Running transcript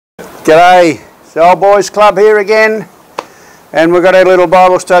G'day, it's the Old Boys Club here again, and we've got a little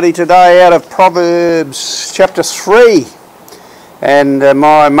Bible study today out of Proverbs chapter 3, and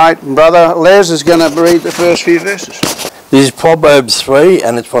my mate and brother Les is going to read the first few verses. This is Proverbs 3,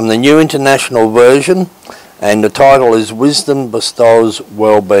 and it's from the New International Version, and the title is Wisdom Bestows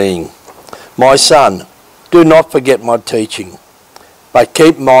Well-Being. My son, do not forget my teaching, but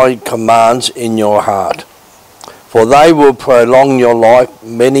keep my commands in your heart. For they will prolong your life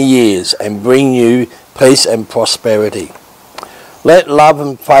many years and bring you peace and prosperity. Let love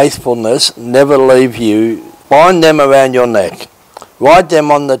and faithfulness never leave you. Bind them around your neck. Write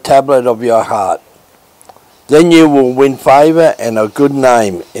them on the tablet of your heart. Then you will win favour and a good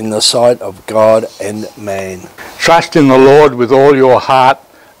name in the sight of God and man. Trust in the Lord with all your heart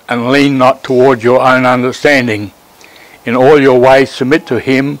and lean not toward your own understanding. In all your ways submit to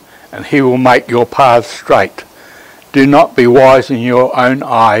him, and he will make your paths straight. Do not be wise in your own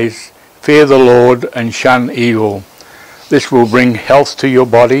eyes. Fear the Lord and shun evil. This will bring health to your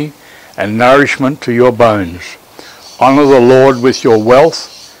body and nourishment to your bones. Honour the Lord with your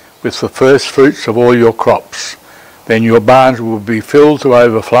wealth, with the first fruits of all your crops. Then your barns will be filled to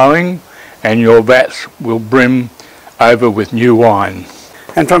overflowing, and your vats will brim over with new wine.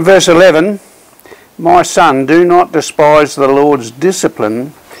 And from verse 11, my son, do not despise the Lord's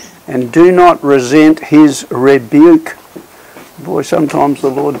discipline, and do not resent his rebuke. Boy, sometimes the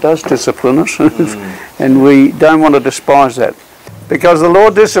Lord does discipline us, and we don't want to despise that. Because the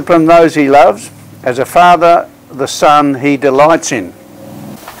Lord disciplines those he loves, as a father the son he delights in.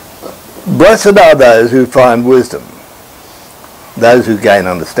 Blessed are those who find wisdom, those who gain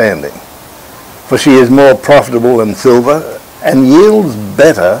understanding. For she is more profitable than silver, and yields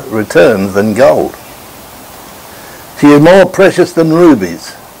better returns than gold. She is more precious than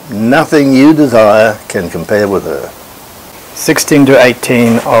rubies. Nothing you desire can compare with her. 16 to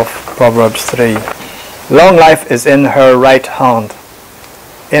 18 of Proverbs 3. Long life is in her right hand.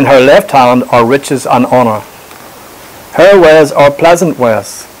 In her left hand are riches and honor. Her ways are pleasant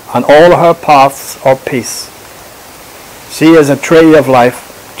ways, and all her paths are peace. She is a tree of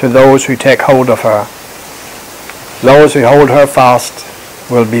life to those who take hold of her. Those who hold her fast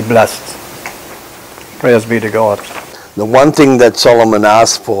will be blessed. Praise be to God. The one thing that Solomon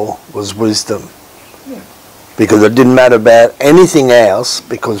asked for was wisdom. Because it didn't matter about anything else,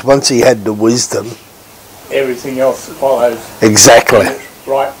 because once he had the wisdom, Everything else follows. Exactly.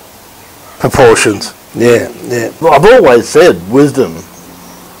 Right. Proportions. Yeah, yeah. Well, I've always said wisdom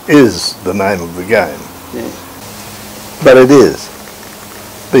is the name of the game. Yeah. But it is.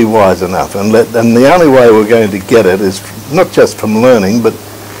 Be wise enough. And the only way we're going to get it is not just from learning, but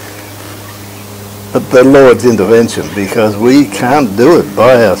the Lord's intervention, because we can't do it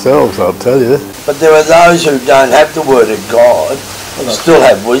by ourselves, I'll tell you. But there are those who don't have the Word of God, still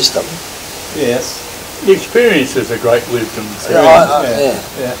have wisdom. Yes. The experience is a great wisdom.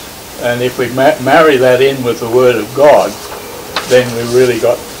 Yeah. And if we marry that in with the Word of God, then we've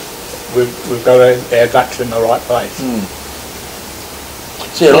got our ducks in the right place.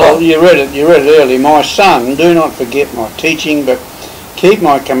 See, Well, you read it early. My son, do not forget my teaching, but keep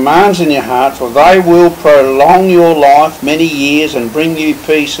my commands in your heart, for they will prolong your life many years and bring you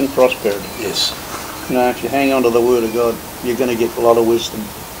peace and prosperity. yes. You know, if you hang on to the Word of God, you're going to get a lot of wisdom.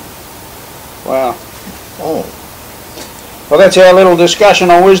 Wow. Oh. Well, that's our little discussion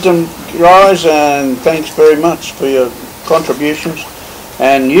on wisdom, guys, and thanks very much for your contributions.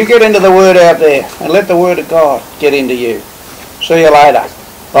 And you get into the Word out there, and let the Word of God get into you. See you later.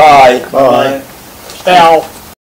 Bye. Bye. Ciao.